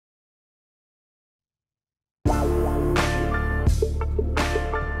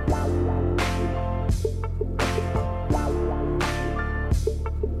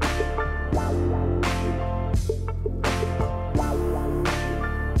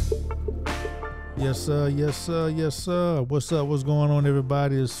Yes, sir. Yes, sir. Yes, sir. What's up? What's going on,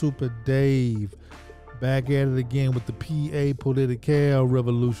 everybody? It's Super Dave back at it again with the PA Political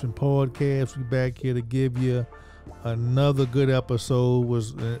Revolution podcast. We back here to give you another good episode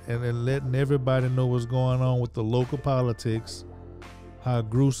and letting everybody know what's going on with the local politics, how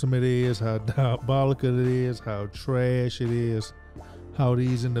gruesome it is, how diabolical it is, how trash it is, how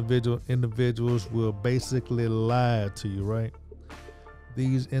these individuals will basically lie to you, right?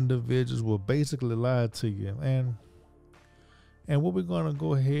 These individuals will basically lie to you. And what we're going to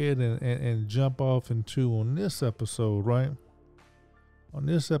go ahead and jump off into on this episode, right? On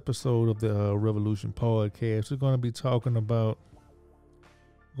this episode of the Revolution podcast, we're going to be talking about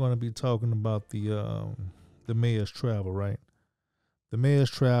the mayor's travel, right? The mayor's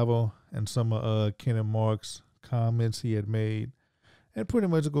travel and some of Kenneth Marks' comments he had made. And pretty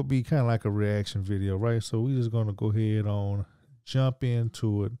much it's going to be kind of like a reaction video, right? So we're just going to go ahead on jump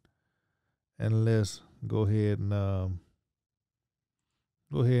into it, and let's go ahead and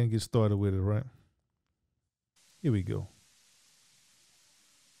get started with it, right? Here we go.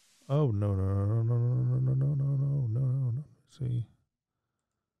 Oh no. See.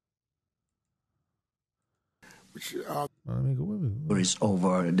 Let me go. Is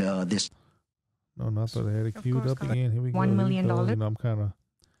over this. No, I thought I had it queued up again. Here we go. $1 million. You know,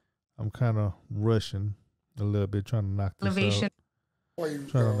 I'm kind of rushing a little bit, trying to knock this Elevation. out. Trying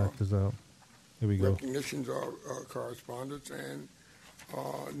to knock this out. Here we go. Recognitions of correspondence and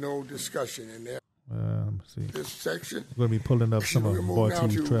no discussion in there. See. This section. We're going to be pulling up some of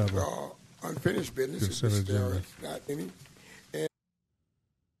Bartie's travel. Unfinished business. If there is not any. And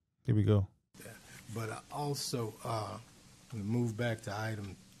here we go. But I also, we move back to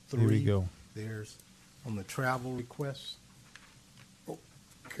item 3. Here we go. There's on the travel request.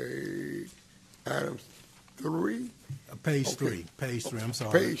 Okay. Item 3. Page okay. 3. I'm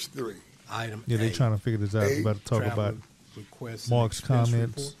sorry. Page 3. Item Yeah, they're trying to figure this out. We're about to talk about Mark's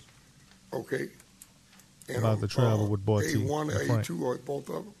comments. Okay. And about the travel with Bartie. A1, A2, or both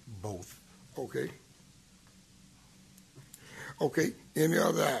of them? Both. Okay. Okay. Any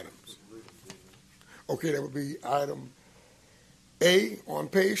other items? Okay, that would be item A on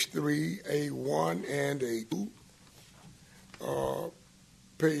page 3, A1 and A2.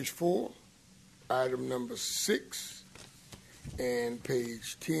 Page 4, item number 6, and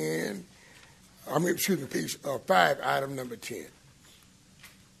page 10. Page 5, item number 10.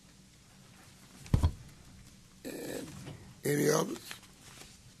 And any others?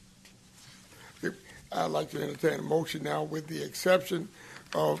 Okay. I'd like to entertain a motion now with the exception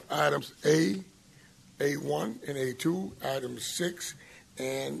of items A, A1 and A2, item 6,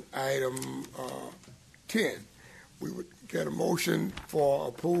 and item 10. We would get a motion for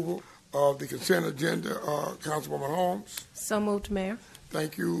approval of the consent agenda. Councilwoman Holmes. So moved, Mayor.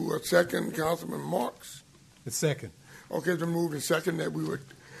 Thank you. A second, Councilman Marks. A second. Okay, it's been moved and second that we would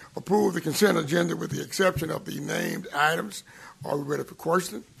approve the consent agenda with the exception of the named items. Are we ready for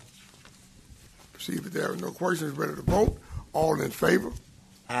question? Perceive that there are no questions. Ready to vote? All in favor?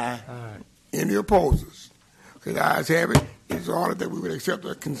 Aye. Any opposers? Okay, the ayes have it. It is ordered that we would accept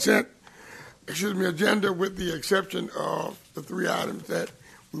the consent agenda with the exception of the 3 items that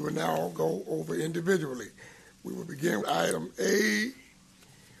we will now go over individually. We will begin with item A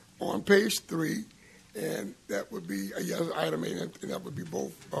on page 3, and that would be item A, and that would be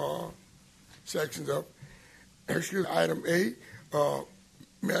both sections of. Item A.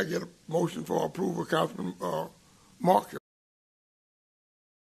 May I get a motion for approval, Councilman Marks?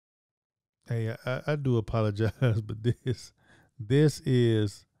 Hey, I do apologize, but this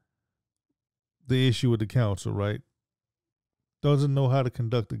is the issue with the council, right? Doesn't know how to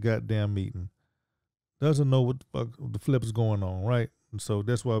conduct a goddamn meeting. Doesn't know what the flip is going on, right? And so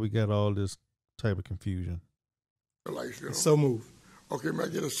that's why we got all this type of confusion. So moved. Okay, may I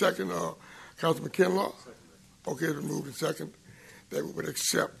get a second, Councilman Kinlaw? Okay, it's moved in second that we would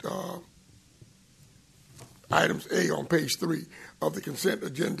accept items A on page 3 of the consent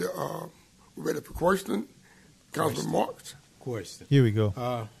agenda. We're ready for question. Councilman Marks? Question. Here we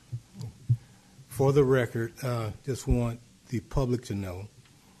go. For the record, just want the public to know,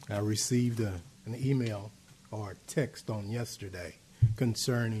 I received an email or a text on yesterday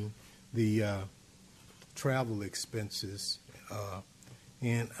concerning the travel expenses,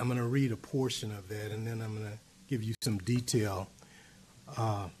 and I'm going to read a portion of that, and then I'm going to give you some detail.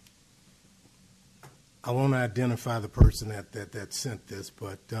 I won't identify the person that sent this,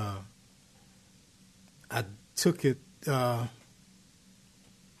 but I took it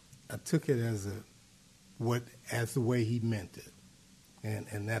as the way he meant it,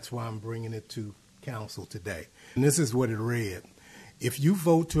 and that's why I'm bringing it to council today. And this is what it read: if you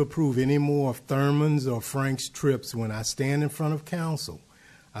vote to approve any more of Thurman's or Frank's trips, when I stand in front of council,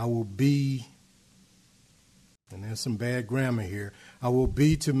 I will be, and there's some bad grammar here, I will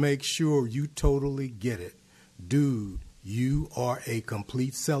be to make sure you totally get it. Dude, you are a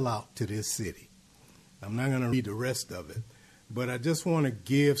complete sellout to this city. I'm not going to read the rest of it, but I just want to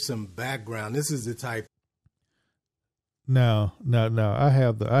give some background. This is the type. Now, I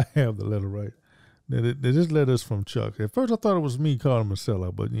have the letter right. This letter's from Chuck. At first, I thought it was me calling him a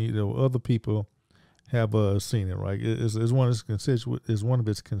sellout, but other people have seen it. Right? It's one of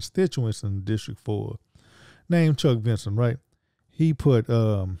his constituents in District 4, named Chuck Vincent. Right? He put,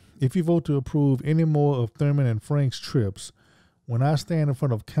 if you vote to approve any more of Thurman and Frank's trips, when I stand in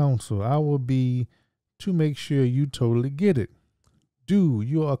front of council, I will be to make sure you totally get it. Dude,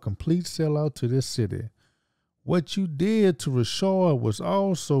 you are a complete sellout to this city. What you did to Rashard was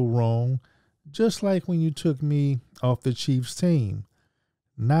also wrong, just like when you took me off the Chiefs team.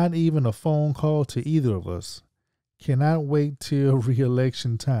 Not even a phone call to either of us. Cannot wait till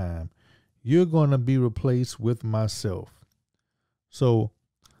re-election time. You're going to be replaced with myself. So,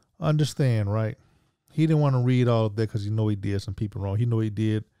 understand, right? He didn't want to read all of that because he did some people wrong. He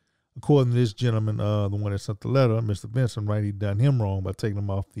did, according to this gentleman, the one that sent the letter, Mr. Benson, right? He done him wrong by taking him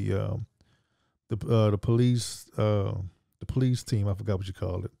off the police team. I forgot what you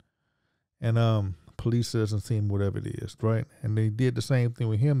called it. And police citizens team, whatever it is, right? And they did the same thing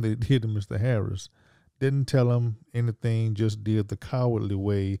with him they did to Mr. Harris. Didn't tell him anything, just did the cowardly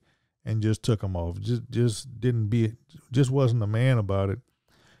way and just took him off. Just wasn't a man about it,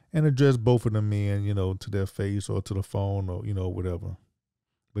 and addressed both of them men, to their face or to the phone or, whatever.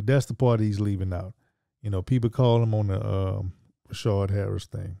 But that's the part he's leaving out. People call him on the Rashard Harris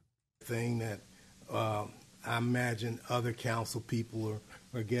thing. Thing that I imagine other council people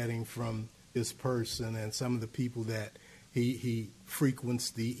are getting from this person and some of the people that he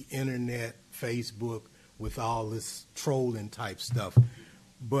frequents the internet, Facebook, with all this trolling type stuff.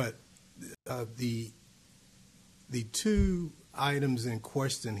 But the two items in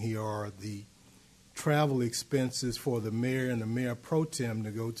question here are the travel expenses for the mayor and the mayor pro tem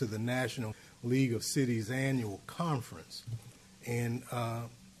to go to the National League of Cities annual conference. And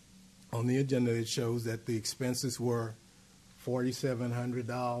on the agenda, it shows that the expenses were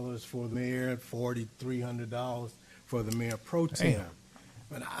 $4,700 for the mayor, $4,300 for the mayor pro tem.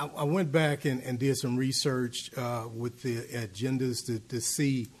 But I went back and did some research with the agendas to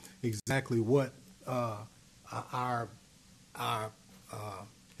see exactly what our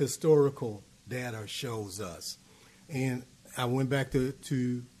historical data shows us. And I went back to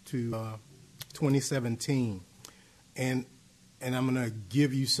 2017, and I'm going to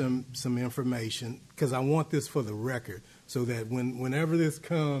give you some information because I want this for the record, so that whenever this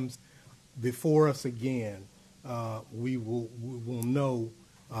comes before us again, we will know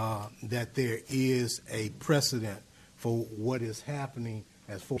that there is a precedent for what is happening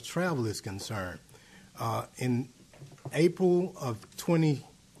as far as travel is concerned. In April of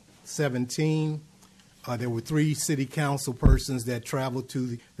 2017, there were 3 city council persons that traveled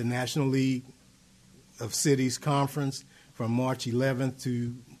to the National League of Cities conference from March 11th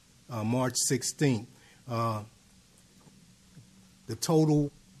to March 16th. The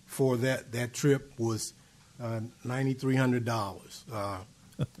total for that trip was $9,300.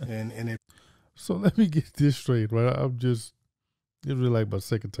 And it. So let me get this straight, right? It's really like my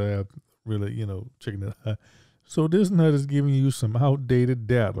second time really, checking it out. So this nut is giving you some outdated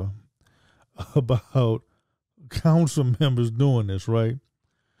data about council members doing this, right?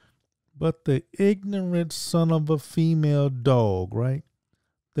 But the ignorant son of a female dog, right?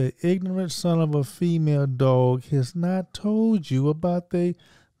 The ignorant son of a female dog has not told you about they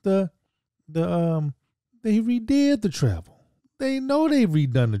redid the travel. They know they've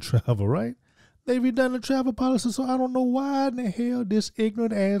redone the travel, right? They've redone the travel policy, so I don't know why in the hell this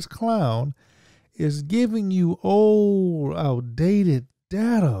ignorant ass clown is giving you old, outdated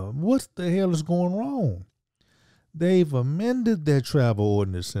data. What the hell is going wrong? They've amended their travel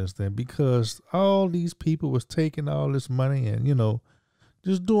ordinance since then because all these people was taking all this money and,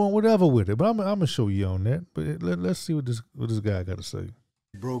 just doing whatever with it. But I'm going to show you on that. But let's see what this guy got to say.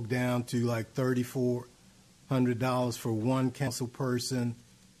 Broke down to like $3,400 for one council person,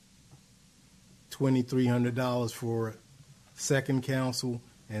 $2,300 for second council,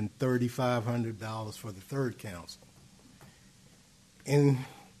 and $3,500 for the third council. In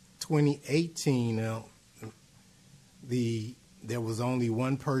 2018, there was only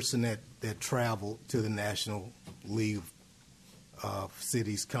one person that traveled to the National League of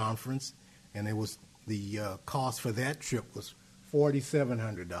Cities conference, and it was the cost for that trip was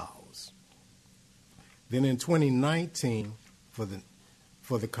 $4,700. Then in 2019, for the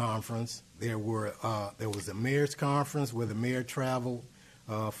for the conference. There was a mayor's conference where the mayor traveled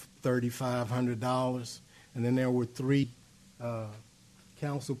 $3,500, and then there were 3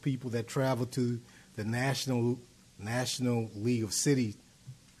 council people that traveled to the National League of Cities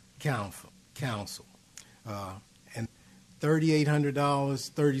Council, and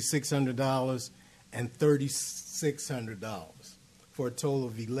 $3,800, $3,600, and $3,600 for a total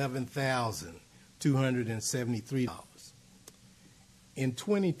of $11,273. In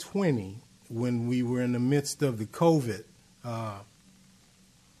 2020, when we were in the midst of the COVID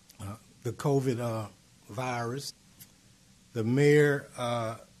virus, the mayor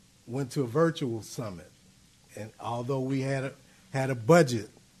went to a virtual summit, and although we had a budget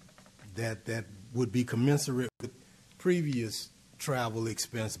that would be commensurate with previous travel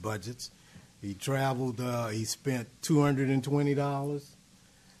expense budgets, he spent $220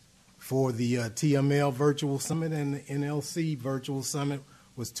 for the TML virtual summit, and the NLC virtual summit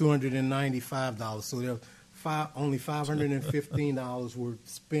was $295. So there only $515 were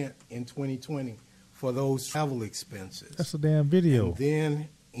spent in 2020 for those travel expenses. That's a damn video. And then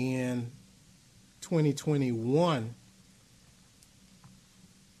in 2021,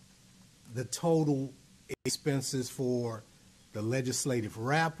 the total expenses for the legislative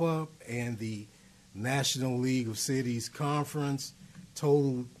wrap-up and the National League of Cities Conference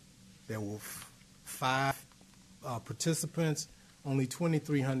totaled, there were 5 participants, only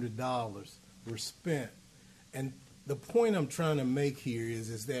 $2,300 were spent. And the point I'm trying to make here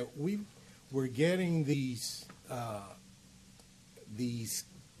is that we're getting these.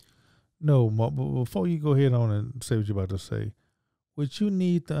 No, before you go ahead on and say what you're about to say, what you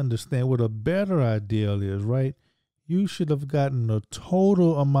need to understand, what a better ideal is, right? You should have gotten the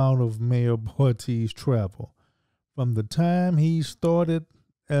total amount of Mayor Bartie's travel from the time he started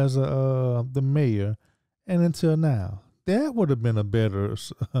as the mayor and until now. That would have been a better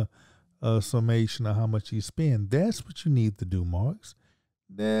summation of how much he spent. That's what you need to do, Marks.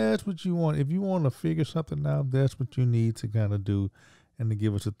 That's what you want. If you want to figure something out, that's what you need to kind of do and to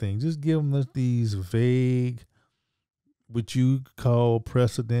give us a thing. Just give them these vague, what you call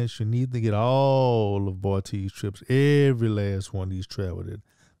precedents. You need to get all of Bartie's trips, every last one he's traveled in.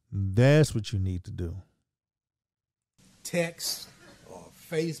 That's what you need to do. Text or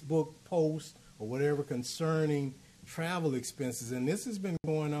Facebook post or whatever concerning travel expenses, and this has been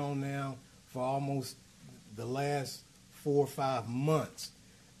going on now for almost the last 4 or 5 months,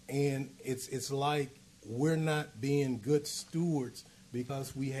 and it's like we're not being good stewards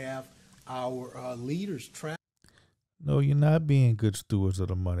because we have our leaders travel. No, you're not being good stewards of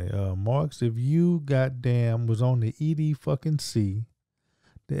the money. Marks, if you goddamn was on the ED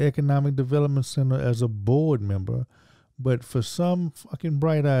the Economic Development Center, as a board member, but for some fucking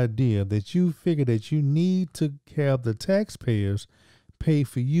bright idea that you figure that you need to have the taxpayers pay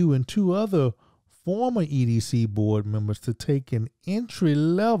for you and 2 other former EDC board members to take an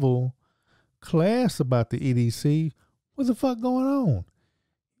entry-level class about the EDC, what the fuck going on?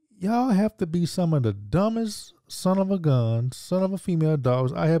 Y'all have to be some of the dumbest son of a gun, son of a female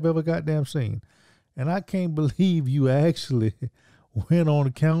dogs I have ever goddamn seen. And I can't believe you actually went on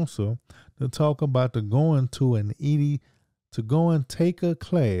the council to talk about going to an to go and take a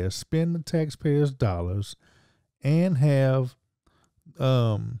class, spend the taxpayers' dollars, and have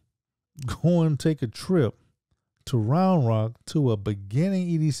go and take a trip to Round Rock to a beginning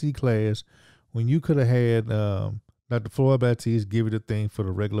EDC class when you could have had Dr. Floyd Baptiste give you the thing for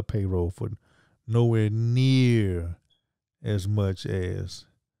the regular payroll for nowhere near as much as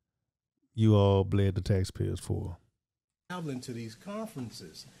you all bled the taxpayers for. Traveling to these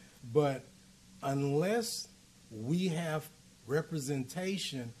conferences, but unless we have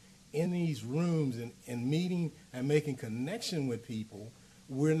representation in these rooms and meeting and making connection with people,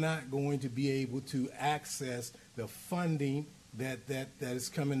 we're not going to be able to access the funding that is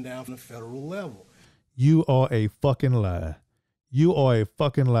coming down from the federal level. You are a fucking lie. You are a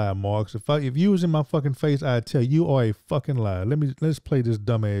fucking lie, Marks. If you was in my fucking face, I'd tell you are a fucking lie. Let's play this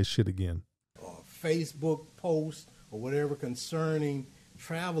dumbass shit again. Facebook post or whatever concerning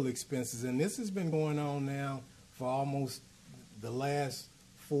travel expenses, and this has been going on now for almost the last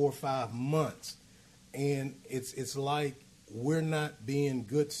 4 or 5 months, and it's like we're not being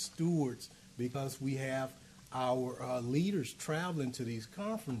good stewards because we have our leaders traveling to these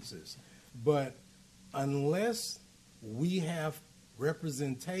conferences. But unless we have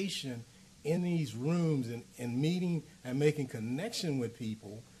representation in these rooms and meeting and making connection with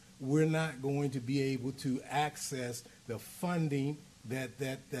people, we're not going to be able to access the funding that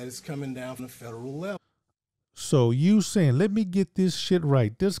is coming down from the federal level. So you saying, let me get this shit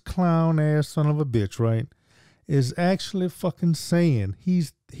right. This clown ass son of a bitch, right, is actually fucking saying he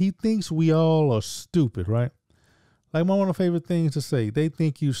thinks we all are stupid, right? Like one of my favorite things to say, they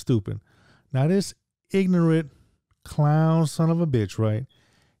think you stupid. Now this ignorant clown son of a bitch, right?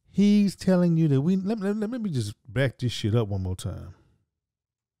 He's telling you that let me just back this shit up one more time.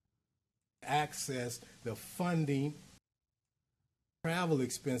 Access the funding, travel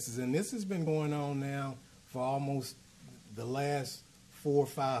expenses, and this has been going on now for almost the last 4 or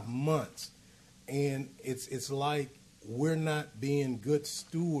 5 months, and it's like we're not being good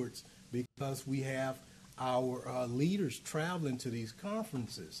stewards because we have our leaders traveling to these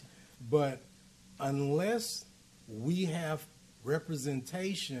conferences. But unless we have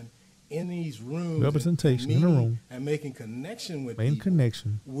representation in these rooms, representation in the room, and making connection with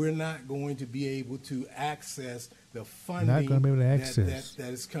people, we're not going to be able to access the funding not going to be able to access that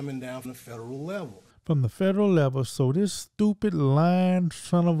is coming down from the federal level. From the federal level. So this stupid lying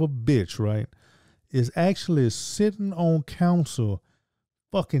son of a bitch, right, is actually sitting on council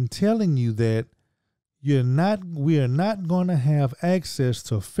fucking telling you that we are not going to have access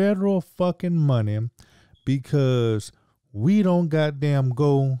to federal fucking money because we don't goddamn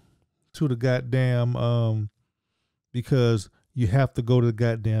go to the goddamn because you have to go to the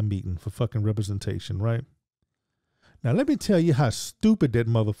goddamn meeting for fucking representation, right? Now let me tell you how stupid that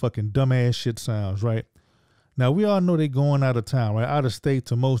motherfucking dumbass shit sounds, right? Now we all know they're going out of town, right? Out of state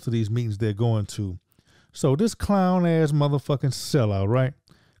to most of these meetings they're going to. So this clown ass motherfucking sellout, right?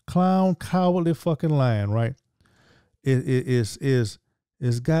 Clown, cowardly fucking lying, right? Is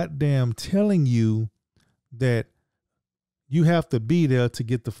goddamn telling you that you have to be there to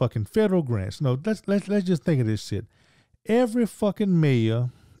get the fucking federal grants. No, let's just think of this shit. Every fucking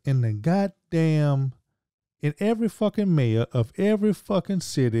mayor in the goddamn, in every fucking mayor of every fucking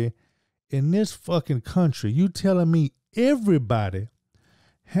city in this fucking country, you telling me everybody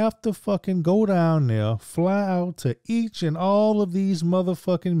have to fucking go down there, fly out to each and all of these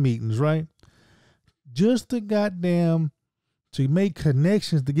motherfucking meetings, right? Just to goddamn, to make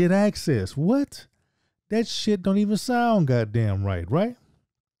connections to get access. What? That shit don't even sound goddamn right?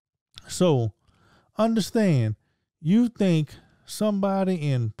 So, understand, you think somebody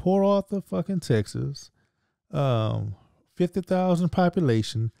in Port Arthur, fucking Texas, 50,000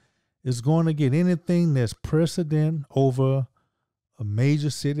 population, is going to get anything that's precedent over a major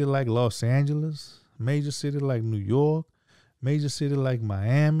city like Los Angeles, major city like New York, major city like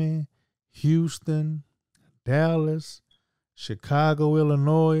Miami, Houston, Dallas, Chicago,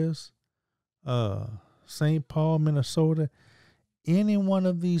 Illinois, St. Paul, Minnesota, any one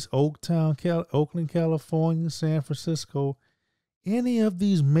of these Oakland, California, San Francisco, any of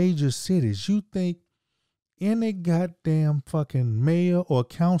these major cities, you think any goddamn fucking mayor or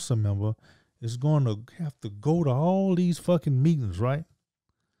council member is going to have to go to all these fucking meetings, right?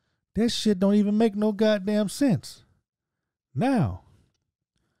 That shit don't even make no goddamn sense. Now,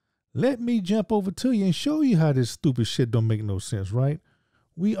 let me jump over to you and show you how this stupid shit don't make no sense, right?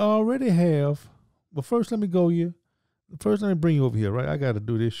 We already have, but first let me bring you over here, right? I got to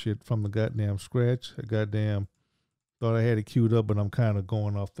do this shit from the goddamn scratch. I goddamn thought I had it queued up, but I'm kind of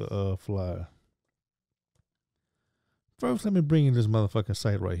going off the fly. First, let me bring you this motherfucking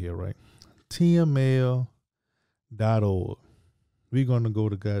site right here, right? tml.org. We're going to go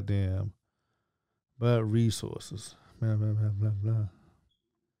to goddamn about resources. Blah, blah, blah, blah, blah.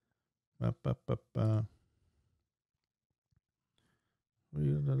 Ba, ba, ba, ba.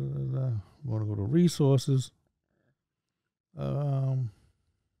 We're going to go to resources.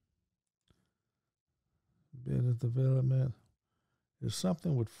 Business development. There's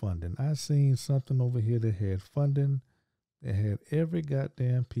something with funding. I seen something over here that had funding. They had every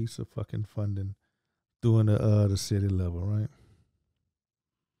goddamn piece of fucking funding doing the city level, right?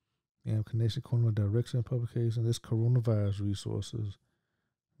 Yeah, connection, corner, direction, publication. This coronavirus resources.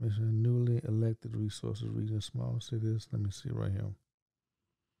 Mission newly elected resources, region, small cities. Let me see right here.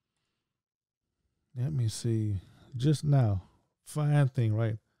 Let me see. Just now, fine thing,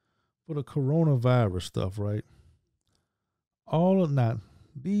 right? For the coronavirus stuff, right?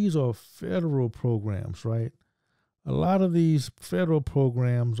 These are federal programs, right? A lot of these federal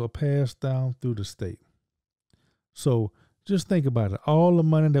programs are passed down through the state. So just think about it. All the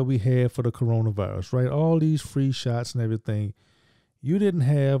money that we had for the coronavirus, right? All these free shots and everything. You didn't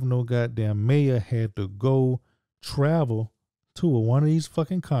have no goddamn mayor had to go travel to one of these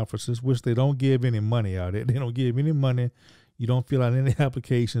fucking conferences, which they don't give any money out of. They don't give any money. You don't fill out any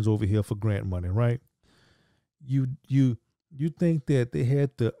applications over here for grant money, right? You think that they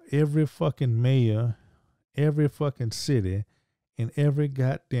had to, every fucking mayor, every fucking city, in every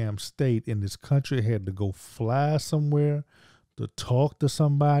goddamn state in this country had to go fly somewhere to talk to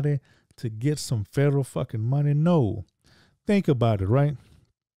somebody to get some federal fucking money? No. Think about it, right?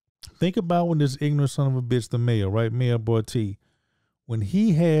 Think about when this ignorant son of a bitch, the mayor, right? Mayor Bartie, when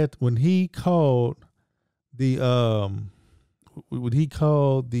he called the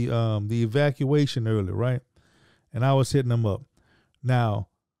evacuation early, right? And I was hitting him up. Now,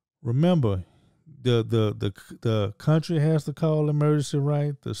 remember, the country has to call emergency,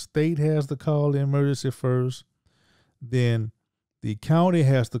 right? The state has to call the emergency first. Then the county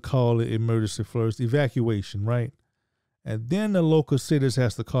has to call the emergency first, evacuation, right? And then the local cities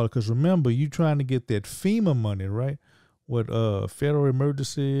has to call it. Because remember, you trying to get that FEMA money, right? What federal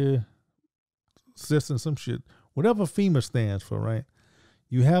emergency assistance, some shit, whatever FEMA stands for, right?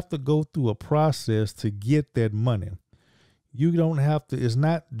 You have to go through a process to get that money. You don't have to, it's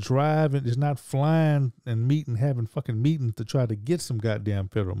not driving, it's not flying and having fucking meetings to try to get some goddamn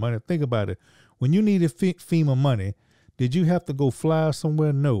federal money. Think about it. When you needed FEMA money, did you have to go fly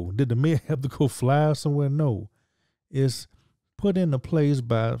somewhere? No. Did the mayor have to go fly somewhere? No. It's put into place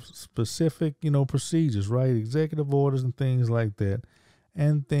by specific, procedures, right? Executive orders and things like that,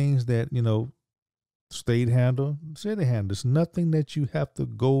 and things that, state handle, city handle. There's nothing that you have to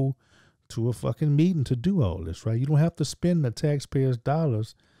go to a fucking meeting to do all this, right? You don't have to spend the taxpayers'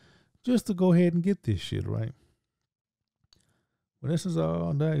 dollars just to go ahead and get this shit, right? Well, this is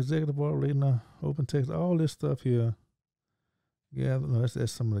all the executive order, open text, all this stuff here. Yeah, no,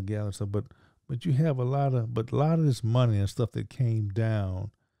 that's some of the gathered stuff, but you have a lot of this money and stuff that came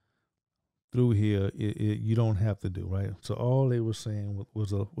down through here, you don't have to do, right? So all they were saying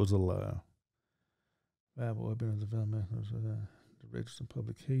was a lie. Bible development, registered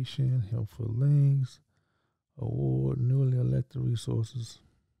publication, helpful links, award newly elected resources.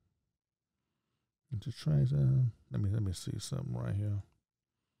 And to try let me see something right here.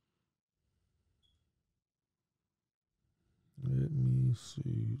 Let me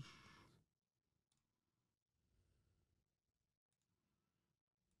see.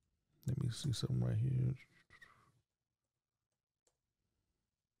 Let me see something right here.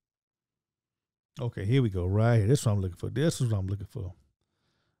 Okay, here we go. Right here. This is what I'm looking for.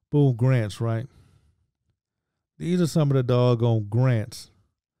 Boom, grants, right? These are some of the doggone grants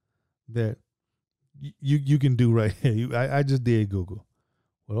that you can do right here. I just did Google.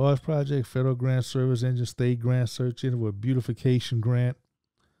 With Arts Project, Federal Grant Service Engine, State Grant Search Engine, with Beautification Grant.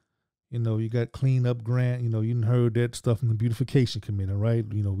 You got Cleanup Grant. You heard that stuff from the Beautification Committee, right?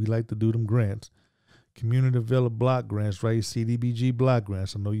 We like to do them grants. Community Developed Block Grants, right? CDBG Block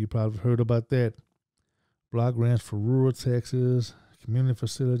Grants. I know you probably heard about that. Block grants for rural Texas, community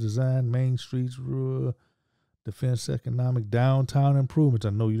facility design, main streets, rural defense, economic, downtown improvements. I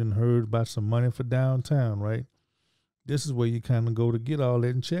know you done heard about some money for downtown, right? This is where you kind of go to get all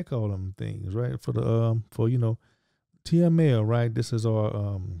that and check all them things, right? For the TML, right? This is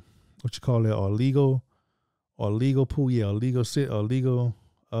our what you call it, our legal pool, legal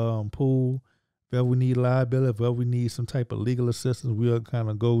pool. If ever we need liability, if ever we need some type of legal assistance, we'll kind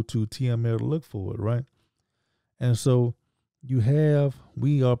of go to TML to look for it, right? And so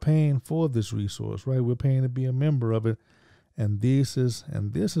we are paying for this resource, right? We're paying to be a member of it. And this is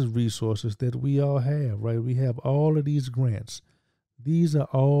resources that we all have, right? We have all of these grants. These are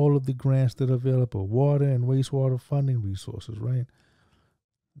all of the grants that are available, water and wastewater funding resources, right?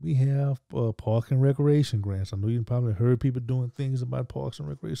 We have park and recreation grants. I know you probably heard people doing things about parks and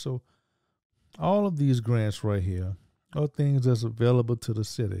recreation. So all of these grants right here are things that's available to the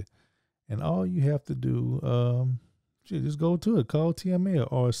city. And all you have to do, just go to it. Call TML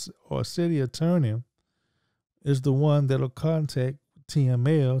or city attorney is the one that'll contact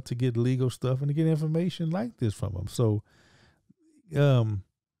TML to get legal stuff and to get information like this from them. So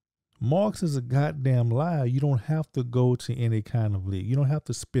Marks is a goddamn lie. You don't have to go to any kind of league. You don't have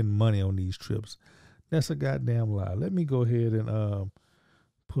to spend money on these trips. That's a goddamn lie. Let me go ahead and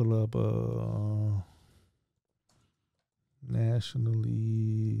pull up National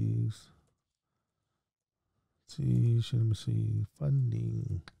Leagues. Let me see.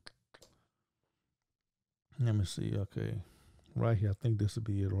 Funding. Let me see. Okay. Right here. I think this will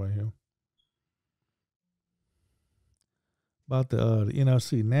be it right here. About the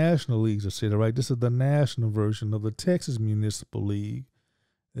NRC, National Leagues of City, right? This is the national version of the Texas Municipal League.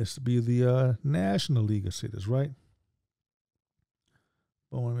 This will be the National League of Cities, right?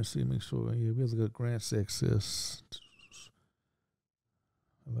 But let me see, make sure. Yeah, we have got grants access.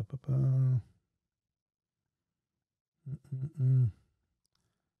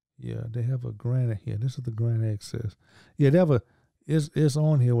 Yeah, they have a grant here. This is the grant access. Yeah, they have it's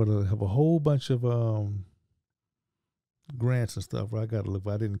on here with have a whole bunch of grants and stuff. Right? I got to look.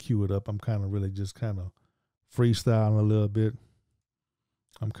 I didn't queue it up. I'm kind of really just kind of freestyling a little bit.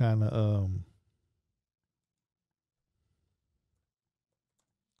 I'm kind of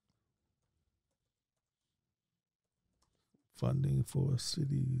funding for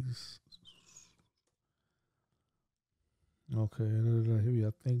cities. Okay, here we.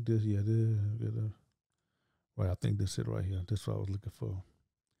 I think this. Yeah, this. Right, I think this is it right here. This is what I was looking for.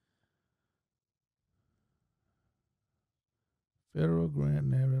 Federal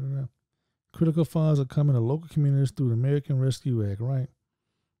grant. Critical funds are coming to local communities through the American Rescue Act, right?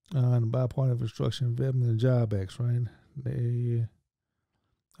 And the Bipartisan Infrastructure Investment and Job Acts, right? The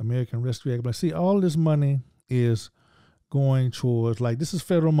American Rescue Act. But see, all this money is going towards, like, this is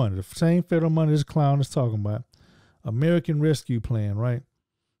federal money. The same federal money this clown is talking about. American Rescue Plan, right?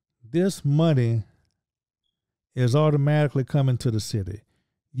 This money is automatically coming to the city.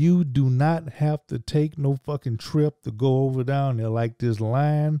 You do not have to take no fucking trip to go over down there like this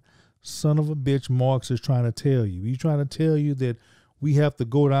lying son of a bitch Marks is trying to tell you. He's trying to tell you that we have to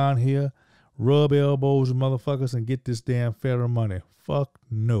go down here, rub elbows with motherfuckers and get this damn federal money. Fuck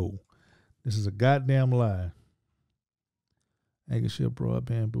no. This is a goddamn lie. Agaship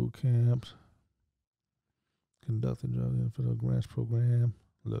broadband boot camps. Conducting the federal grants program.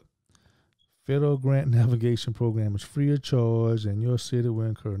 Look. Federal grant navigation program is free of charge and your city will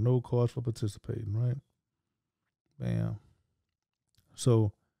incur no cost for participating, right? Bam.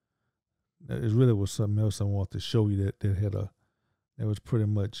 So that is really was something else I want to show you that was pretty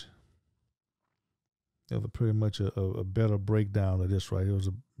much a better breakdown of this, right? It was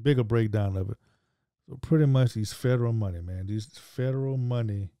a bigger breakdown of it. So pretty much these federal money, man. These federal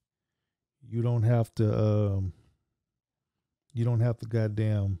money, you don't have to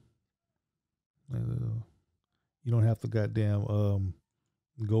goddamn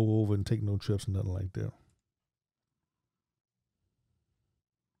go over and take no trips or nothing like that.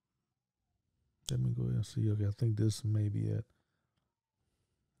 Let me go ahead and see. Okay, I think this may be it.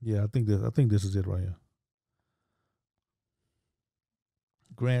 Yeah, I think this is it right here.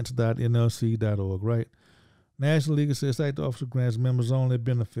 Grants.nlc.org, right? National Legal says site officer grants members only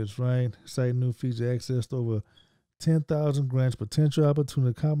benefits, right? Site new feature access to over 10,000 grants, potential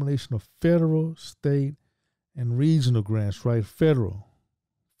opportunity, combination of federal, state, and regional grants, right? Federal,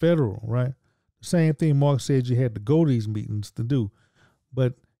 right? The same thing Mark said you had to go to these meetings to do,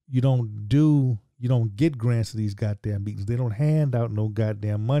 but you don't get grants to these goddamn meetings. They don't hand out no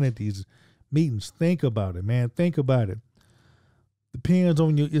goddamn money at these meetings. Think about it, man. Think about it. Depends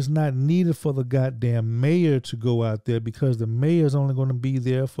on you. It's not needed for the goddamn mayor to go out there because the mayor's only going to be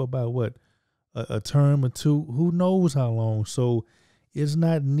there for about what? A term or two, who knows how long. So it's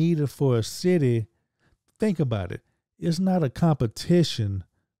not needed for a city. Think about it. It's not a competition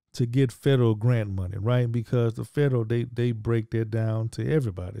to get federal grant money, right? Because the federal, they break that down to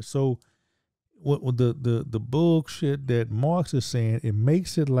everybody. So what the bullshit that Marks is saying, it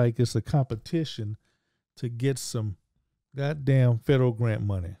makes it like it's a competition to get some goddamn federal grant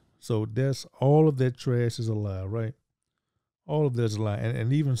money. So that's all of that trash is a lie, right? All of that's a lie.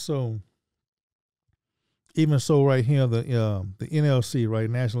 And even so right here, the NLC, right,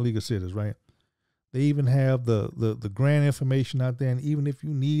 National League of Cities, right? They even have the grant information out there. And even if you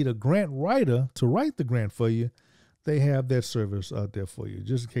need a grant writer to write the grant for you, they have that service out there for you,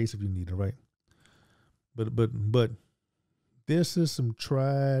 just in case if you need it, right? But this is some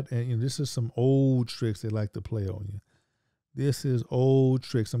tried, and this is some old tricks they like to play on you. This is old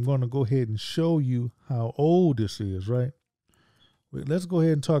tricks. I'm going to go ahead and show you how old this is, right? Let's go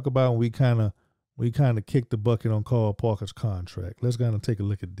ahead and talk about when we kind of kicked the bucket on Carl Parker's contract. Let's kind of take a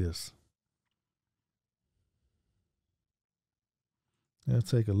look at this. Let's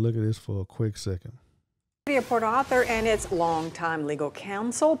take a look at this for a quick second. City of Port Arthur and its longtime legal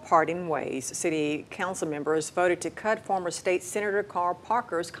counsel parting ways. City council members voted to cut former state Senator Carl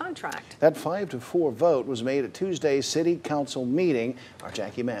Parker's contract. That 5-4 vote was made at Tuesday's city council meeting. Our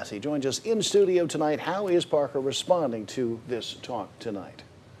Jackie Massey joins us in studio tonight. How is Parker responding to this talk tonight?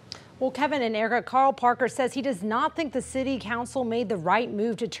 Well, Kevin and Erica, Carl Parker says he does not think the city council made the right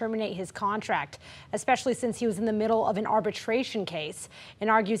move to terminate his contract, especially since he was in the middle of an arbitration case, and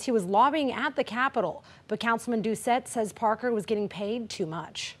argues he was lobbying at the Capitol. But Councilman Doucette says Parker was getting paid too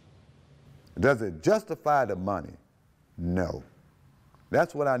much. Does it justify the money? No.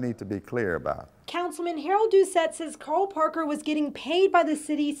 That's what I need to be clear about. Councilman Harold Doucette says Carl Parker was getting paid by the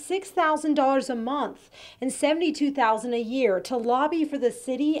city $6,000 a month and $72,000 a year to lobby for the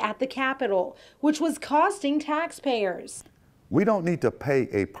city at the Capitol, which was costing taxpayers. We don't need to pay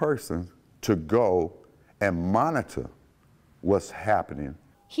a person to go and monitor what's happening.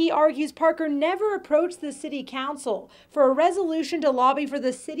 He argues Parker never approached the city council for a resolution to lobby for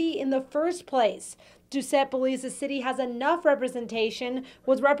the city in the first place. Doucette believes the city has enough representation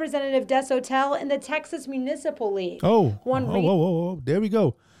with Representative Desotel in the Texas Municipal League. There we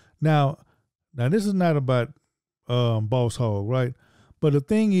go. Now this is not about Boss Hog, right? But the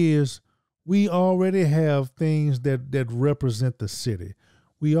thing is, we already have things that represent the city.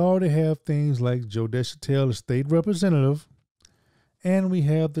 We already have things like Joe Desotel, the state representative, and we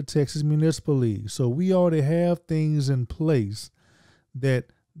have the Texas Municipal League. So we already have things in place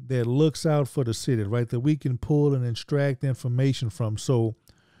that looks out for the city, right? That we can pull and extract information from. So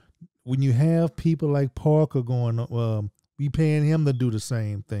when you have people like Parker going, we paying him to do the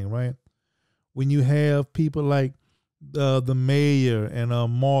same thing, right? When you have people like the mayor and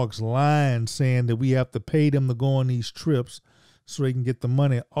Marks lying, saying that we have to pay them to go on these trips so they can get the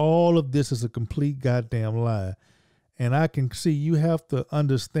money, all of this is a complete goddamn lie. And I can see you have to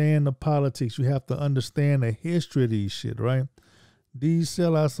understand the politics. You have to understand the history of these shit, right? These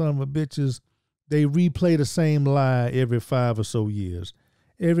sellout son of a bitches, they replay the same lie every 5 or so years.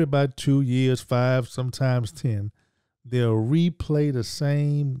 Every about 2 years, 5, sometimes 10. They'll replay the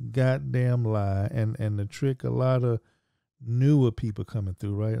same goddamn lie and to trick a lot of newer people coming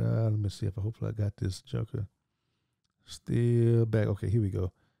through, right? Let me see if hopefully I got this joker still back. Okay, here we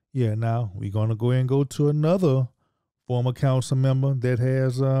go. Yeah, now we're going to go ahead and go to another former council member that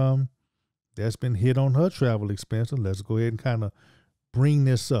has that's been hit on her travel expenses. Let's go ahead and kind of bring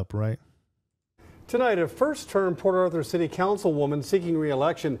this up, right? Tonight, a first-term Port Arthur City Councilwoman seeking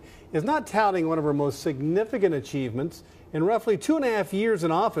re-election is not touting one of her most significant achievements. In roughly 2.5 years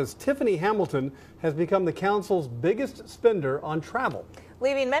in office, Tiffany Hamilton has become the council's biggest spender on travel,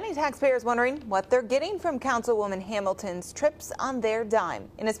 leaving many taxpayers wondering what they're getting from Councilwoman Hamilton's trips on their dime.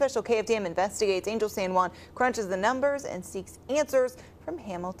 In a special KFDM Investigates, Angel San Juan crunches the numbers and seeks answers from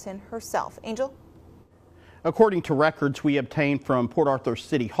Hamilton herself. Angel? According to records we obtained from Port Arthur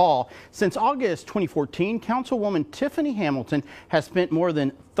City Hall, since August 2014, Councilwoman Tiffany Hamilton has spent more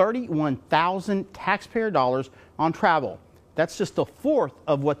than 31,000 taxpayer dollars on travel. That's just a fourth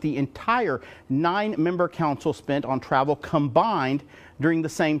of what the entire 9-member council spent on travel combined during the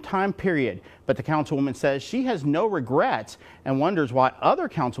same time period. But the councilwoman says she has no regrets and wonders why other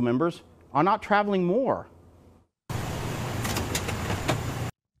council members are not traveling more.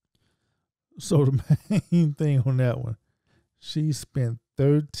 So the main thing on that one, she spent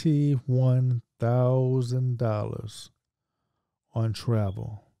 $31,000 on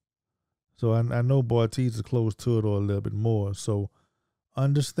travel. So I know Bartie's is close to it or a little bit more. So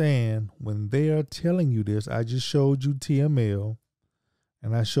understand, when they are telling you this, I just showed you TML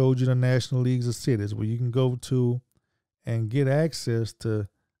and I showed you the National Leagues of Cities where you can go to and get access to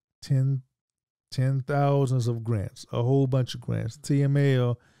 10,000s of grants, a whole bunch of grants.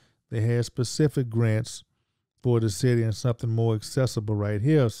 TML, they have specific grants for the city and something more accessible right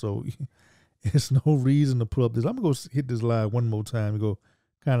here. So it's no reason to put up this. I'm going to go hit this live one more time and go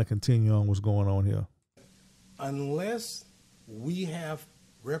kind of continue on what's going on here. Unless we have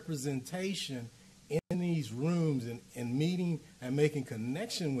representation in these rooms and meeting and making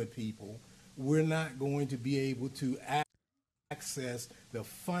connection with people, we're not going to be able to access the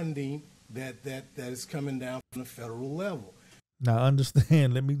funding that is coming down from the federal level. Now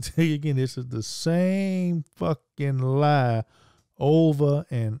understand, let me tell you again, this is the same fucking lie over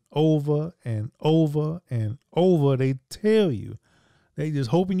and over and over and over. They tell you. They just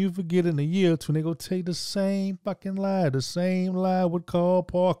hoping you forget in a year or two, and they go take the same fucking lie. The same lie with Carl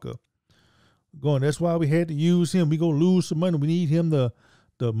Parker. Going, that's why we had to use him. We gonna lose some money. We need him to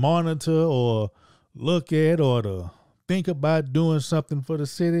monitor or look at or to think about doing something for the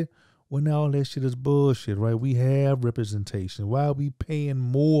city. Well, now all that shit is bullshit, right? We have representation. Why are we paying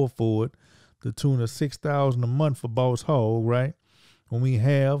more for it, the tune of $6,000 a month for Boss Hog, right? When we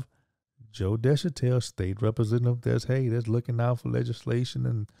have Joe Desotel, state representative, that's looking out for legislation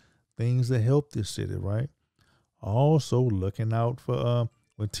and things that help this city, right? Also looking out for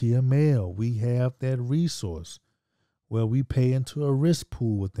with TML, we have that resource where we pay into a risk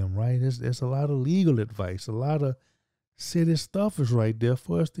pool with them, right? There's a lot of legal advice, a lot of city stuff is right there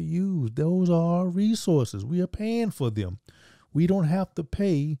for us to use. Those are our resources. We are paying for them. We don't have to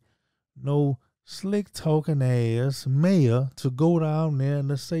pay no slick talking ass mayor to go down there and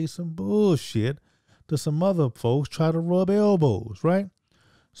to say some bullshit to some other folks, try to rub elbows, right?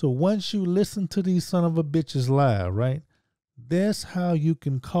 So once you listen to these son of a bitches lie, right, that's how you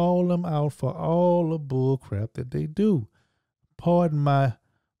can call them out for all the bull crap that they do. Pardon my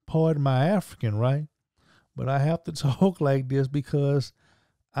African, right? But I have to talk like this because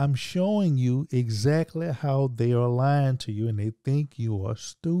I'm showing you exactly how they are lying to you and they think you are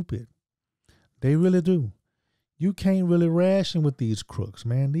stupid. They really do. You can't really ration with these crooks,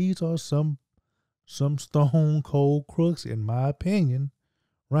 man. These are some some stone cold crooks, in my opinion,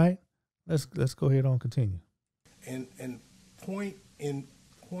 right? Let's go ahead and continue. And point an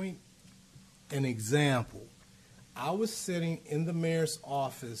example. I was sitting in the mayor's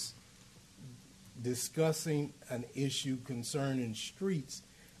office discussing an issue concerning streets,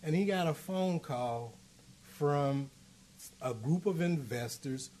 and he got a phone call from a group of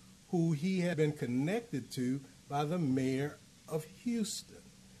investors who he had been connected to by the mayor of Houston.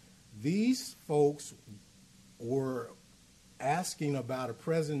 These folks were asking about a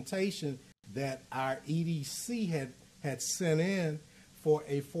presentation that our EDC had sent in for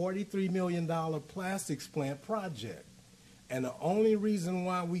a $43 million plastics plant project. And the only reason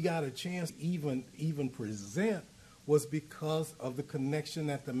why we got a chance to even present was because of the connection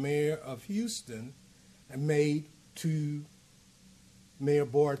that the mayor of Houston made to Mayor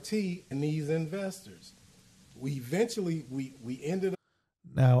Bartie and these investors. We eventually ended up.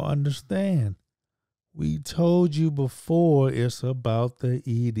 Now understand, we told you before it's about the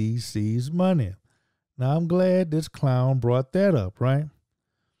EDC's money. Now I'm glad this clown brought that up, right?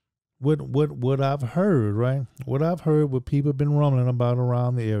 What I've heard, right? What I've heard, what people have been rumbling about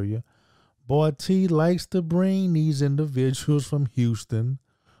around the area, Bartie likes to bring these individuals from Houston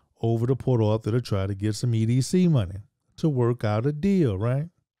over to Port Arthur to try to get some EDC money to work out a deal, right?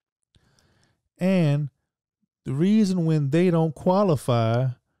 And the reason when they don't qualify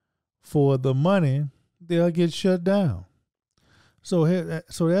for the money, they'll get shut down. So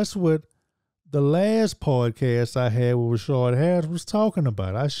that's what the last podcast I had with Rashard Harris was talking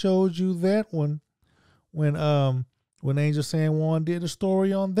about. I showed you that one when Angel San Juan did a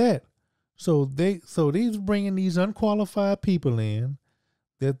story on that. So these bringing these unqualified people in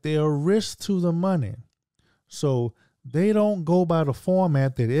that they're a risk to the money. So they don't go by the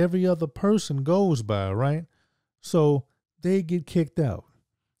format that every other person goes by, right? So they get kicked out.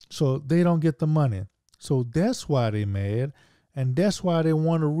 So they don't get the money. So that's why they're mad. And that's why they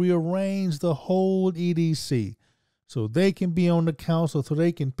want to rearrange the whole EDC. So they can be on the council, so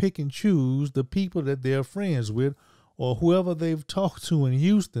they can pick and choose the people that they're friends with or whoever they've talked to in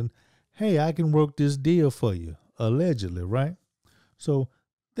Houston. Hey, I can work this deal for you, allegedly, right? So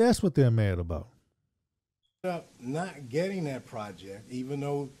that's what they're mad about. Not getting that project, even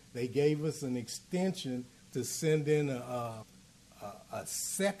though they gave us an extension to send in a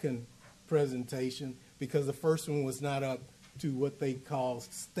second presentation because the first one was not up to what they call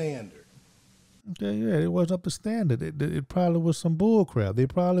standard. Okay, yeah, it wasn't up to standard. It probably was some bull crap. They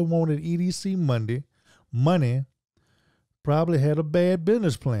probably wanted EDC money, probably had a bad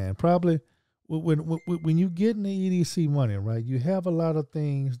business plan. Probably when you get in the EDC money, right, you have a lot of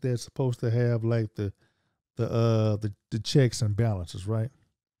things that's supposed to have like the checks and balances, right?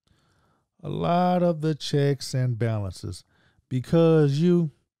 A lot of the checks and balances because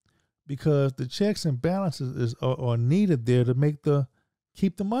the checks and balances are needed there to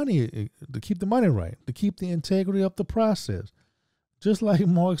keep the money right, to keep the integrity of the process. Just like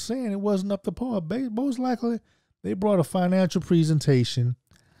Mark's saying, it wasn't up to par. Most likely, they brought a financial presentation,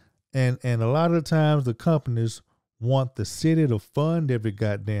 and a lot of the times the companies want the city to fund every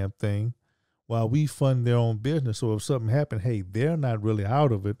goddamn thing while we fund their own business. So if something happened, hey, they're not really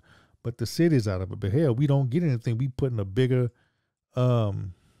out of it, but the city's out of it. But hell, we don't get anything. We putting a bigger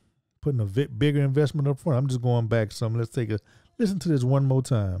investment up front. I'm just going back some. Let's listen to this one more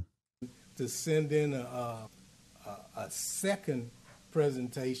time. To send in a second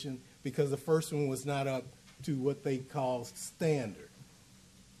presentation because the first one was not up to what they call standard.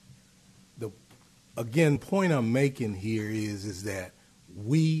 The point I'm making here is that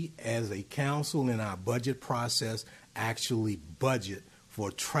we as a council in our budget process actually budget for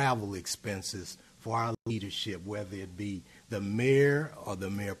travel expenses for our leadership, whether it be the mayor or the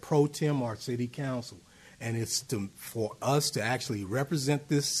mayor pro tem or city council. And it's for us to actually represent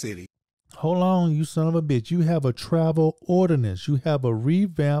this city. Hold on, you son of a bitch. You have a travel ordinance. You have a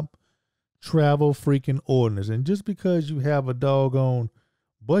revamped travel freaking ordinance. And just because you have a doggone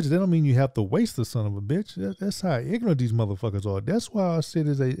budget, that don't mean you have to waste the son of a bitch. That's how ignorant these motherfuckers are. That's why our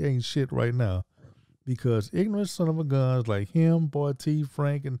cities ain't shit right now. Because ignorant son of a guns like him, Bartie,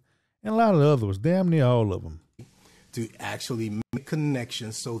 Frank, and a lot of the others, damn near all of them. To actually make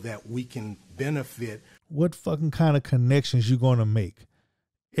connections so that we can benefit. What fucking kind of connections you gonna make?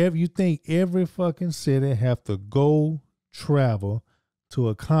 You think every fucking city have to go travel to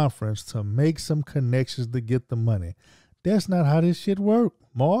a conference to make some connections to get the money? That's not how this shit work,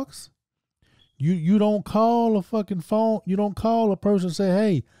 Marks. You don't call a fucking phone. You don't call a person and say,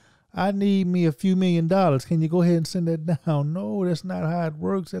 hey, I need me a few $1 million. Can you go ahead and send that down? No, that's not how it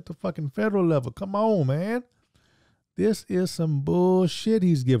works at the fucking federal level. Come on, man. This is some bullshit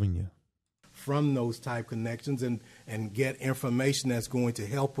he's giving you. from those type connections and get information that's going to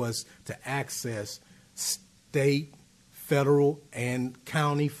help us to access state, federal, and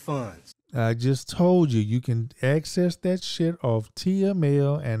county funds. I just told you, you can access that shit off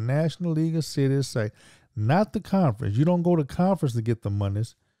TML and National League of Cities site, not the conference. You don't go to conference to get the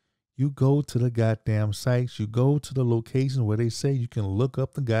monies. You go to the goddamn sites. You go to the locations where they say you can look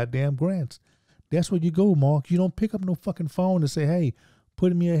up the goddamn grants. That's where you go, Mark. You don't pick up no fucking phone and say, hey,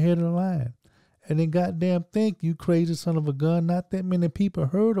 put me ahead of the line. And then goddamn think, you crazy son of a gun, not that many people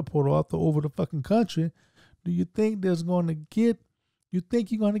heard of Port Arthur over the fucking country. Do you think there's going to get, you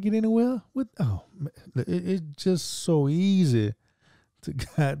think you're going to get anywhere with, oh, man, it's just so easy to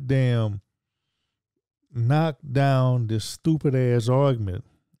goddamn knock down this stupid ass argument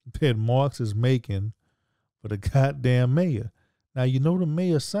that Marks is making for the goddamn mayor. Now, you know the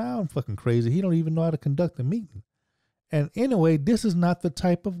mayor sound fucking crazy. He don't even know how to conduct a meeting. And anyway, this is not the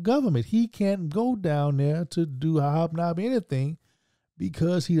type of government. He can't go down there to do hobnob anything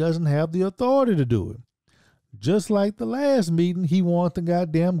because he doesn't have the authority to do it. Just like the last meeting, he wanted to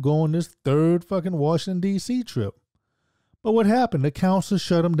goddamn go on this third fucking Washington, D.C. trip. But what happened? The council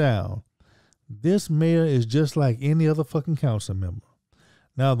shut him down. This mayor is just like any other fucking council member.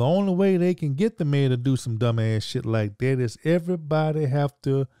 Now, the only way they can get the mayor to do some dumbass shit like that is everybody have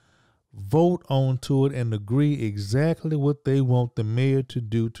to vote onto it and agree exactly what they want the mayor to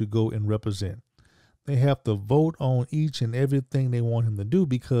do to go and represent. They have to vote on each and everything they want him to do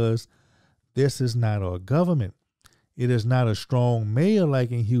because this is not our government. It is not a strong mayor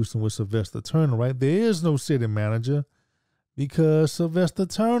like in Houston with Sylvester Turner, right? There is no city manager because Sylvester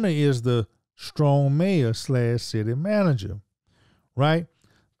Turner is the strong mayor / city manager, right?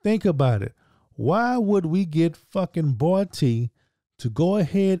 Think about it. Why would we get fucking Bartie to go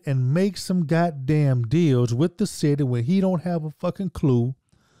ahead and make some goddamn deals with the city when he don't have a fucking clue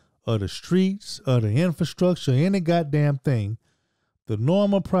of the streets, of the infrastructure, any goddamn thing? The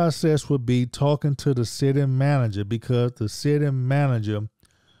normal process would be talking to the city manager because the city manager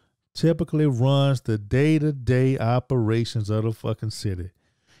typically runs the day-to-day operations of the fucking city.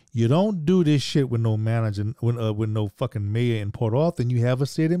 You don't do this shit with no manager, with no fucking mayor in Port Arthur, and you have a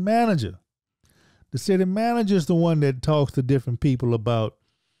city manager. The city manager is the one that talks to different people about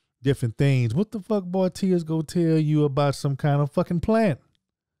different things. What the fuck Bartie is going to tell you about some kind of fucking plant?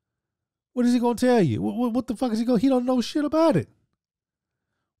 What is he going to tell you? What the fuck is he going to? He don't know shit about it.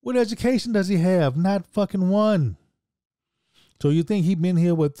 What education does he have? Not fucking one. So you think he been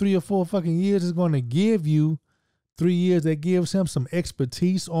here, 3 or 4 fucking years is going to give you 3 years that gives him some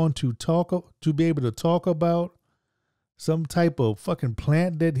expertise on to be able to talk about some type of fucking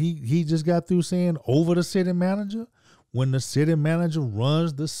plant that he just got through saying over the city manager when the city manager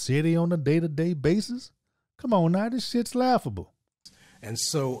runs the city on a day-to-day basis? Come on now, this shit's laughable. And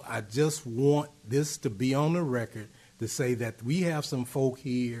so I just want this to be on the record to say that we have some folk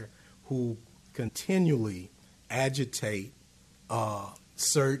here who continually agitate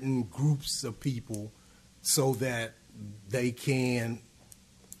certain groups of people so that they can,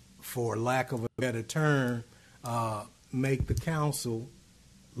 for lack of a better term, make the council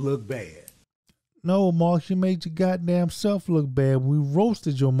look bad. No, Mark, you made your goddamn self look bad. We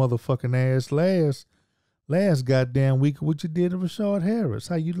roasted your motherfucking ass last goddamn week what you did to Rashard Harris.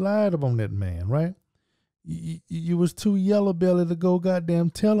 How you lied on that man, right? You was too yellow belly to go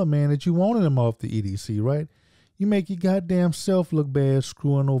goddamn tell a man that you wanted him off the EDC, right? You make your goddamn self look bad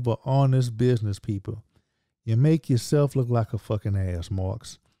screwing over honest business people. You make yourself look like a fucking ass,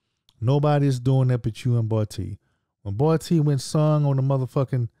 Marks. Nobody's doing that but you and Bartie. When Bartie went sung on the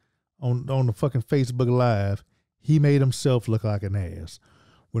motherfucking on the fucking Facebook Live, he made himself look like an ass.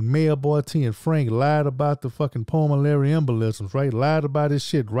 When Mayor Bartie and Frank lied about the fucking pulmonary embolisms, right? Lied about his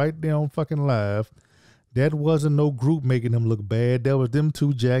shit right there on fucking live. That wasn't no group making him look bad. That was them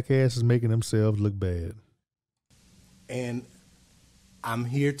two jackasses making themselves look bad. And I'm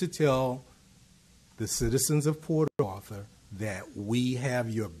here to tell the citizens of Port Arthur that we have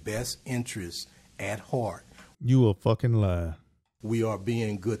your best interests at heart. You a fucking lie. We are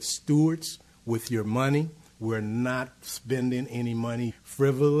being good stewards with your money. We're not spending any money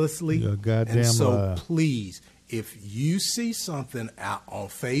frivolously. You're a goddamn and so lie. Please, if you see something out on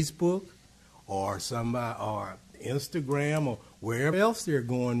Facebook or somebody or Instagram or wherever else they're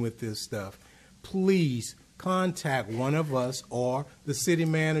going with this stuff, please contact one of us or the city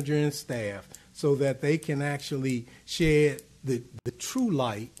manager and staff so that they can actually shed the true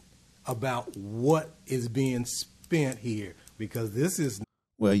light about what is being spent here, because this is...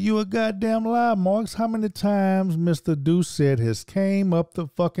 Well, you a goddamn lie, Marks. How many times Mr. Doucette has came up the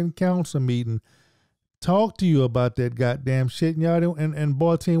fucking council meeting, talked to you about that goddamn shit, and y'all and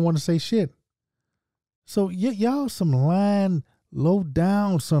Bartie ain't want to say shit. So y'all some lying, low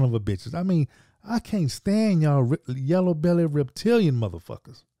down son of a bitches. I mean, I can't stand y'all yellow belly reptilian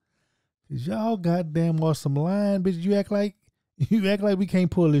motherfuckers. Cause y'all goddamn are some lying bitches. You act like we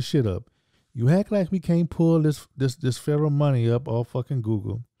can't pull this shit up. You act like we can't pull this federal money up off fucking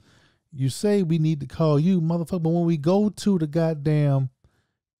Google. You say we need to call you, motherfucker, but when we go to the goddamn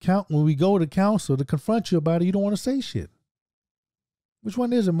when we go to council to confront you about it, you don't want to say shit. Which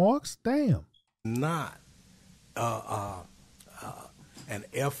one is it, Marks? Damn. Not an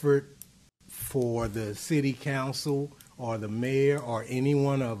effort for the city council or the mayor or any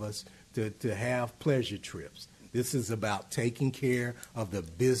one of us to have pleasure trips. This is about taking care of the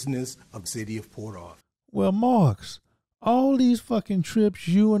business of the city of Port Arthur. Well, Marks, all these fucking trips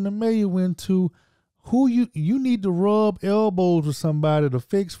you and the mayor went to, who you need to rub elbows with somebody to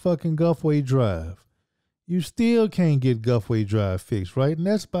fix fucking Guffway Drive. You still can't get Guffway Drive fixed, right? And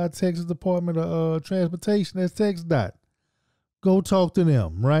that's by Texas Department of Transportation. That's TxDOT. Go talk to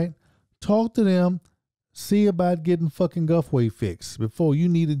them, right? Talk to them. See about getting fucking Guffway fixed before you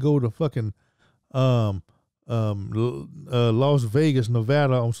need to go to fucking Las Vegas,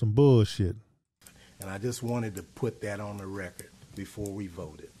 Nevada on some bullshit. And I just wanted to put that on the record before we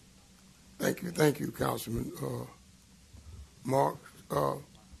voted. Thank you, Councilman Mark.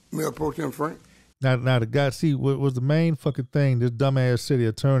 Mayor Pro Tem Frank. Now the guy, see, what was the main fucking thing? This dumbass city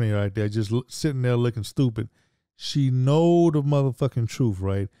attorney right there, just sitting there looking stupid. She know the motherfucking truth,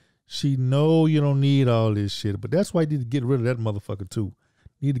 right? She know you don't need all this shit, but that's why you need to get rid of that motherfucker too.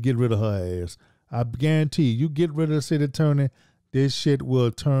 You need to get rid of her ass. I guarantee you get rid of the city attorney, this shit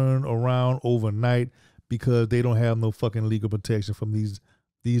will turn around overnight because they don't have no fucking legal protection from these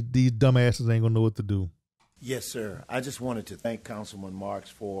dumbasses ain't gonna know what to do. Yes, sir. I just wanted to thank Councilman Marks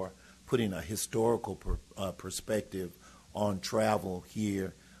for putting a historical perspective on travel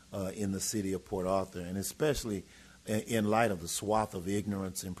here in the city of Port Arthur, and especially in light of the swath of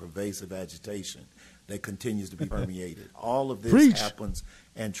ignorance and pervasive agitation that continues to be permeated. All of this happens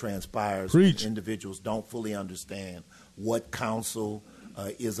and transpires when individuals don't fully understand what council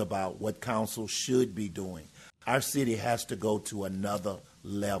is about, what council should be doing. Our city has to go to another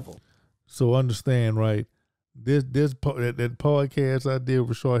level. So understand, right? That podcast I did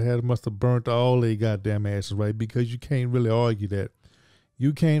with Short Hatter must have burnt all they goddamn asses, right? Because you can't really argue that.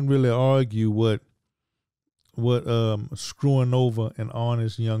 You can't really argue what screwing over an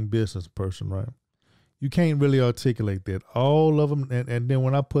honest young business person, right? You can't really articulate that. All of them, and then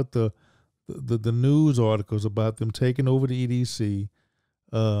when I put the news articles about them taking over the EDC,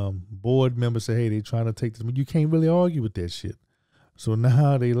 board members say, hey, they trying to take this. You can't really argue with that shit. So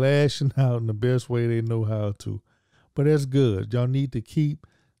now they lashing out in the best way they know how to. But that's good. Y'all need to keep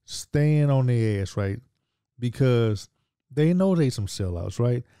staying on their ass, right? Because they know they some sellouts,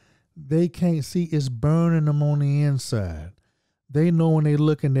 right? They can't see it's burning them on the inside. They know when they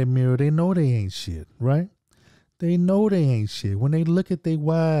look in that mirror, they know they ain't shit, right? They know they ain't shit. When they look at their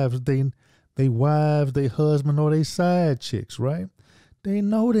wives, their husband or their side chicks, right? They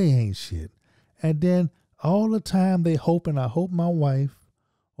know they ain't shit. And then all the time they hoping, I hope my wife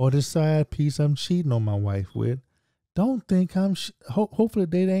or the side piece I'm cheating on my wife with don't think I'm hopefully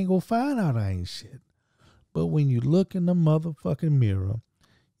they ain't gonna find out I ain't shit. But when you look in the motherfucking mirror,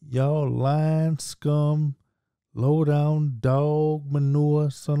 y'all lying scum, low down dog manure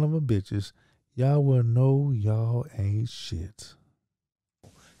son of a bitches, y'all will know y'all ain't shit.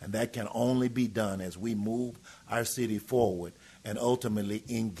 And that can only be done as we move our city forward and ultimately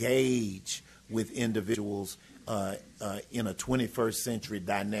engage with individuals in a 21st century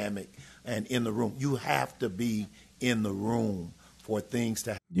dynamic and in the room. You have to be in the room for things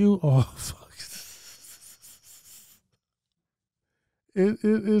to happen. You are fucking...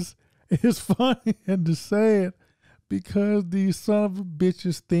 It's funny and it's sad because these son of a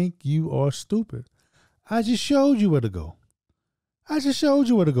bitches think you are stupid. I just showed you where to go.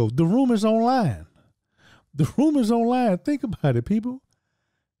 The room is online. Think about it, people.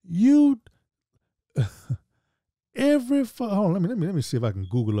 Hold on, let me see if I can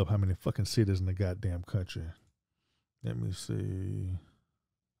Google up how many fucking cities in the goddamn country. Let me see.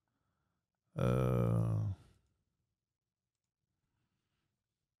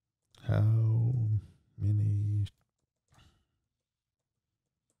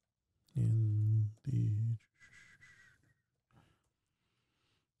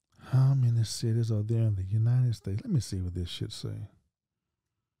 How many cities are there in the United States? Let me see what this shit say.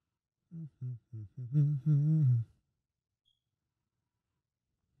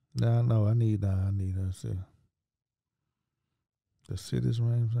 No, I need let's see. The cities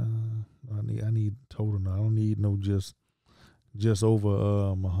range. I need total. No, I don't need no just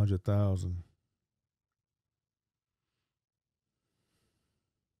over 100,000.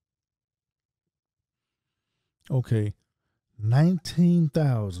 Okay,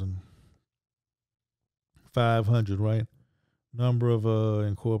 19,500, right? Number of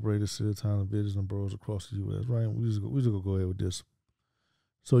incorporated city, towns, villages, and boroughs across the U.S., right? We just gonna go ahead with this.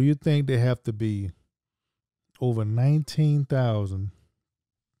 So you think they have to be over 19,000,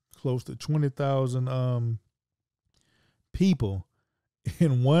 close to 20,000 people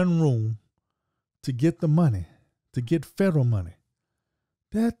in one room to get the money, to get federal money?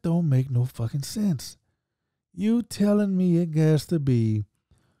 That don't make no fucking sense. You telling me it has to be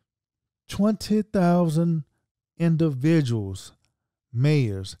 20,000 individuals,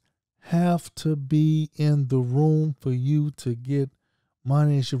 mayors, have to be in the room for you to get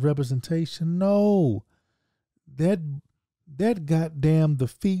money as your representation? No. That goddamn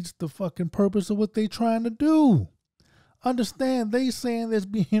defeats the fucking purpose of what they trying to do. Understand, they saying that's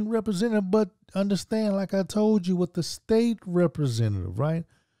being represented, but understand, like I told you, with the state representative, right?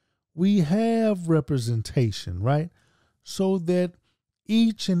 We have representation, right? So that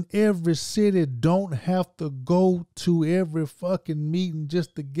each and every city don't have to go to every fucking meeting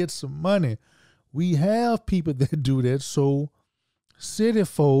just to get some money. We have people that do that so city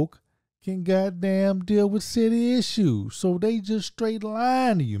folk can goddamn deal with city issues. So they just straight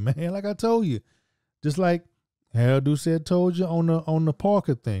lying to you, man. Like I told you. Just like Harold Doucette told you on the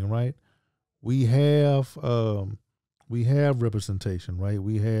Parker thing, right? We have representation, right?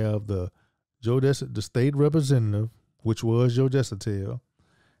 We have the state representative, which was Joe Desatel,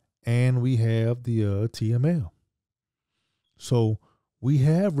 and we have the TML. So we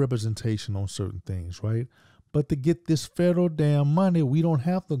have representation on certain things, right? But to get this federal damn money, we don't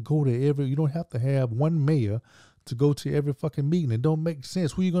have to go to you don't have to have one mayor to go to every fucking meeting. It don't make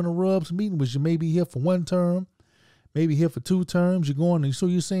sense. Who you going to rub some meeting with? You may be here for one term, maybe here for 2 terms. You're going, so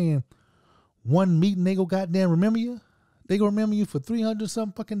you're saying one meeting, they go goddamn remember you? They gonna remember you for 300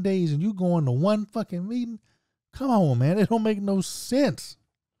 some fucking days and you going to one fucking meeting? Come on, man. It don't make no sense.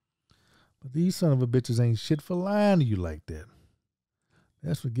 But these son of a bitches ain't shit for lying to you like that.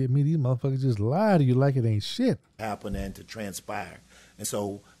 That's what get me. These motherfuckers just lie to you like it ain't shit. Happen and to transpire. And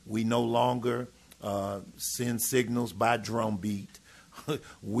so we no longer send signals by drumbeat.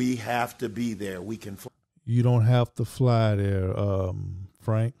 We have to be there. We can. You don't have to fly there,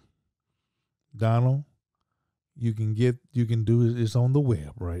 Frank. Donald, you can do it. It's on the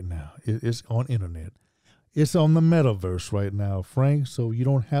web right now. It's on internet. It's on the metaverse right now, Frank. So you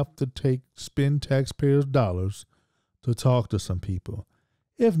don't have to spend taxpayers' dollars to talk to some people.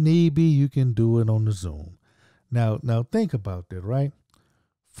 If need be, you can do it on the Zoom. Now think about that, right?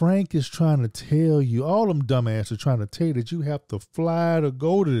 Frank is trying to tell you, all them dumbasses are trying to tell you that you have to fly to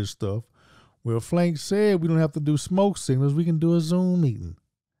go to this stuff. Where Frank said we don't have to do smoke signals, we can do a Zoom meeting.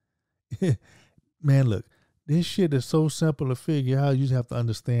 Man, look, this shit is so simple to figure out. You just have to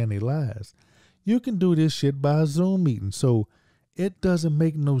understand their lies. You can do this shit by a Zoom meeting. So it doesn't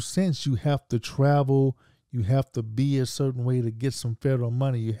make no sense. You have to travel. You have to be a certain way to get some federal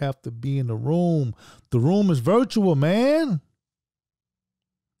money. You have to be in the room. The room is virtual, man.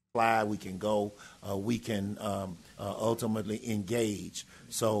 Fly, we can go. We can ultimately engage.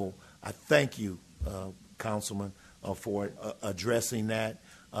 So I thank you, Councilman, for addressing that.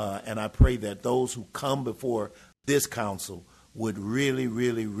 And I pray that those who come before this council would really,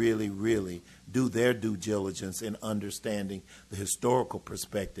 really, really, really do their due diligence in understanding the historical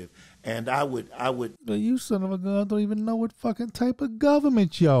perspective. And I would. You son of a gun don't even know what fucking type of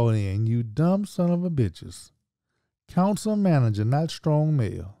government y'all in. You dumb son of a bitches. Council manager, not strong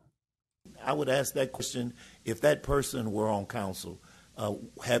mayor. I would ask that question: if that person were on council,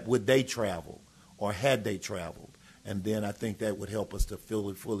 would they travel, or had they traveled? And then I think that would help us to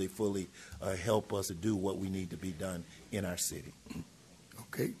fully help us to do what we need to be done in our city.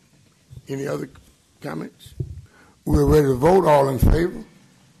 Okay. Any other comments? We're ready to vote. All in favor?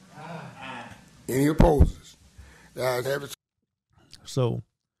 Aye. Any opposers? So,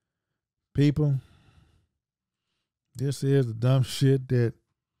 people, this is the dumb shit that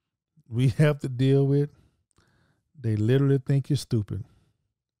we have to deal with. They literally think you're stupid.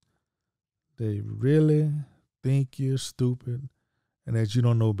 They really think you're stupid and that you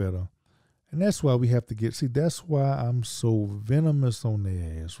don't know better. And that's why we have to that's why I'm so venomous on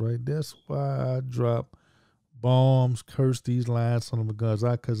their ass, right? That's why I drop bombs, curse these lines on them guns,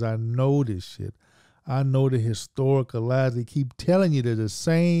 because I know this shit. I know the historical lies. They keep telling you they're the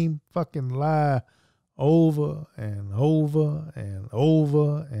same fucking lie over and over and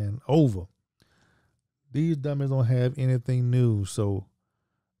over and over. These dummies don't have anything new. So,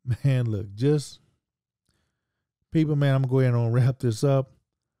 man, look, people, man, I'm going to go ahead and wrap this up.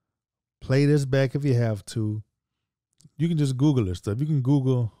 Play this back if you have to. You can just Google this stuff. You can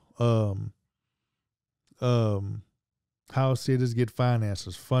Google how cities get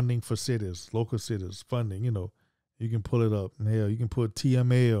finances, funding for cities, local cities, funding, you know. You can pull it up. Hell, you can put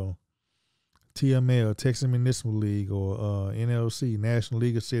TML, Texas Municipal League, or NLC, National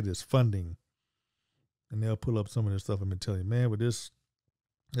League of Cities, funding. And they'll pull up some of this stuff. I've been telling you, man, but that's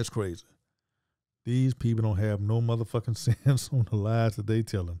crazy. These people don't have no motherfucking sense on the lies that they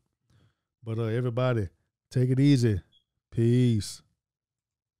telling. But everybody, take it easy. Peace.